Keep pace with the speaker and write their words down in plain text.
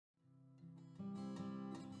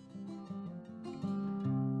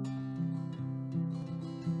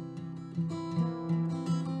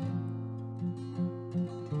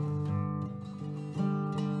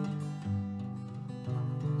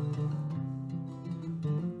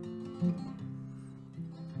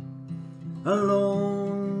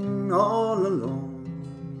Alone, all alone,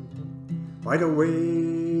 by the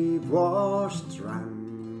wave-washed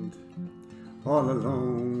strand, all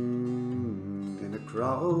alone in a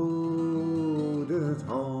crowded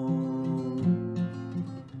hall.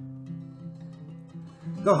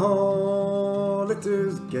 The hall, it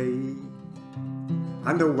is gay,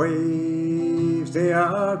 and the waves, they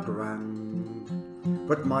are grand,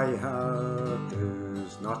 but my heart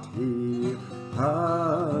is not here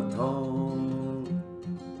at all.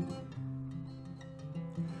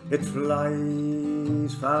 It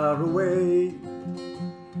flies far away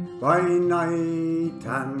by night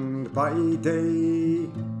and by day,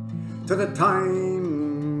 to the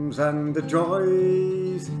times and the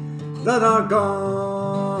joys that are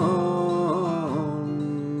gone.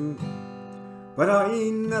 But I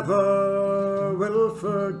never will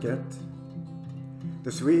forget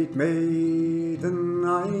the sweet maiden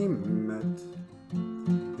I met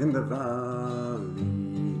in the valley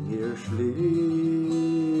near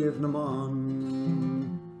Slievenamon.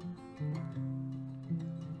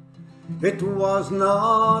 It was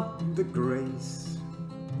not the grace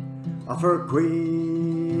of her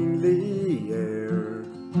queenly air,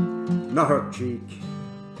 nor her cheek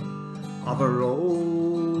of a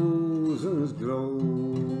rose's glow,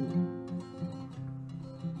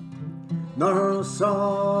 nor her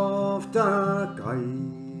soft dark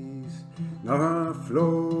eyes, nor her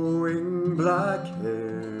flowing black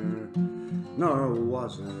hair, nor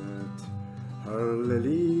was it her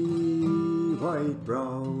lily white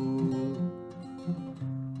brow.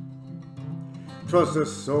 'Twas the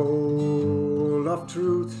soul of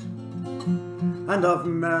truth and of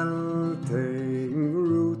melting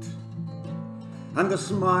root, and the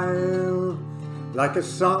smile like a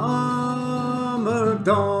summer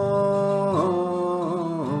dawn,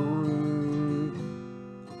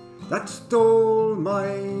 that stole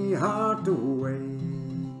my heart away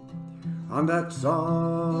on that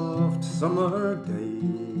soft summer day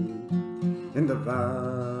in the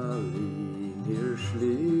valley near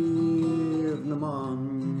Slievenamon.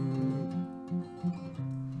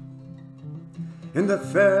 In the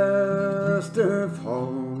festive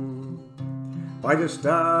hall by the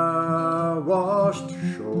star-washed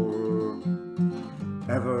shore,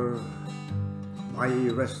 ever my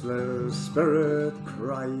restless spirit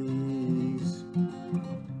cries,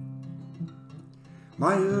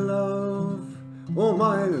 my love, oh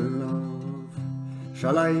my love,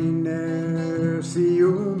 shall I ne'er see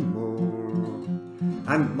you more?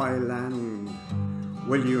 And my land,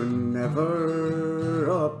 will you never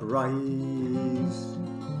uprise?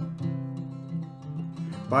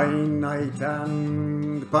 By night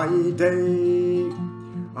and by day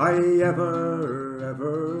I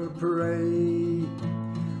ever pray,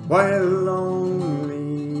 while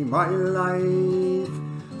only my life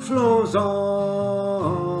flows on,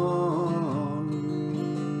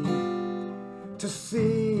 to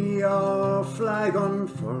see your flag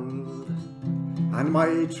unfurled and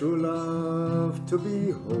my true love to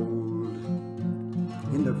behold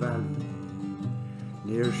in the valley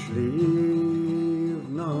near Slievenamon.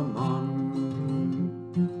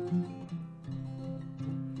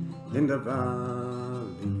 In the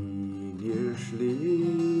valley near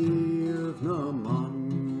Slievenamon.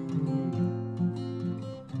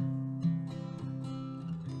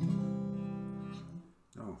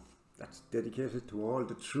 Oh, that's dedicated to all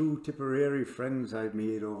the true Tipperary friends I've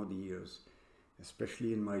made over the years,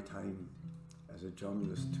 especially in my time as a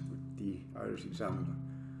journalist with the Irish Examiner,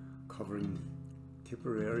 covering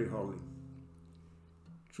Tipperary hurling.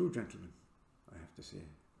 True gentlemen, I have to say,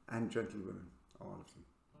 and gentlewomen, all of them.